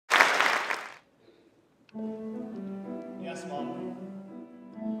Yes, Mom.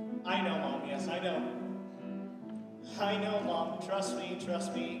 I know, Mom. Yes, I know. I know, Mom. Trust me,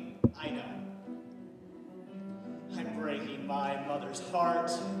 I know. I'm breaking my mother's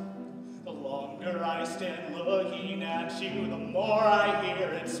heart. The longer I stand looking at you, the more I hear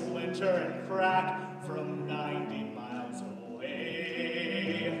it splinter and crack from 90 miles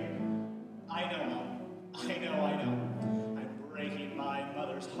away. I know, Mom. I know. I'm breaking my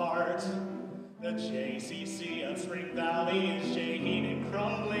mother's heart. The JCC of Spring Valley is shaking and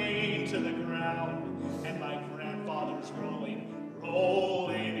crumbling to the ground, and my grandfather's rolling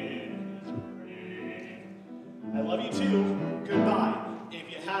in his grave. I love you too. Goodbye.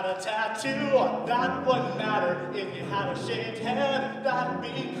 If you had a tattoo, that wouldn't matter. If you had a shaved head, that'd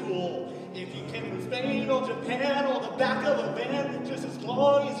be cool. If you came from Spain or Japan or the back of a van, just as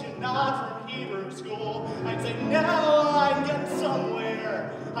long as you're not from Hebrew school, I'd say now I'm getting somewhere.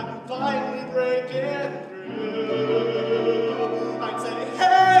 I'm finally breaking through. I'd say,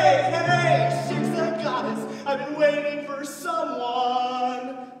 hey, Shiksa goddess, I've been waiting for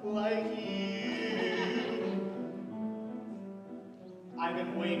someone like you. I've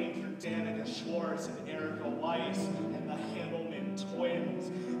been waiting for Danica Schwartz and Erica Weiss and the Handelman twins.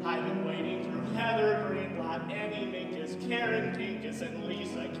 I've been waiting through Heather Greenblatt, Annie Minkus, Karen Pincus, and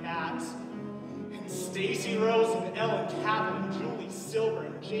Lisa Katz. And Stacey Rose and Ellen Kaplan, Julie Silver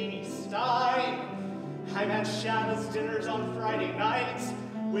and Jamie Stein. I've had Shabba's dinners on Friday nights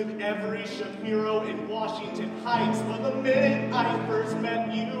with every Shapiro in Washington Heights. But the minute I first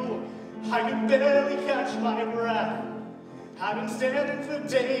met you, I could barely catch my breath. I've been standing for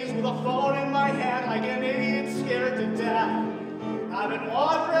days with a phone in my hand like an idiot scared to death. I've been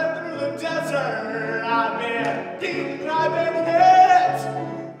wandering through the desert. I've been beaten, I've been hit.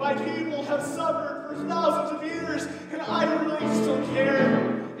 My people have suffered for thousands of years, and I really still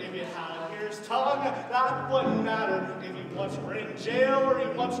care. If you had a hare's tongue, that wouldn't matter. If you once were in jail or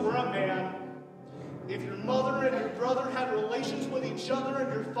you once were a man. If your mother and your brother had relations with each other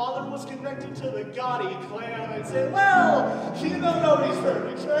and your father was connected to the Gotti clan, I'd say, well, you know nobody's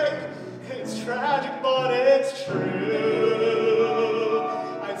perfect, right? It's tragic, but it's true.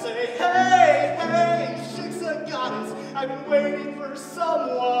 I'd say, hey, Shiksa goddess, I've been waiting for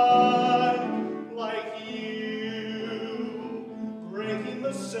someone like you. Breaking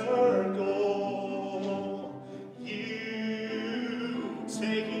the circle, you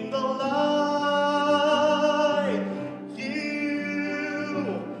taking the line.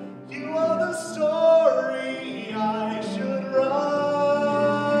 Story I should write.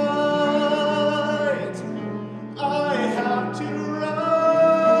 I have to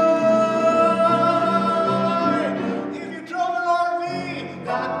write. If you drove an RV,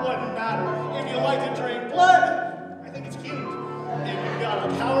 that wouldn't matter. If you like to drink blood, I think it's cute. If you've got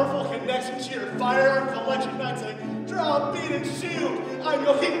a powerful connection to your firearm collection, I'd say, draw, beat, and shoot. I'm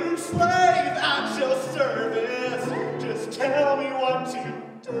your Hebrew slave at your service. Just tell me what to do.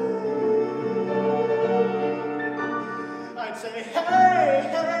 I'd say, hey,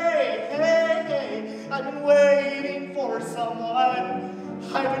 I've been waiting for someone.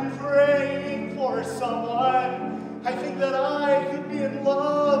 I've been praying for someone. I think that I could be in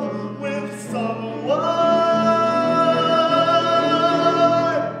love with someone.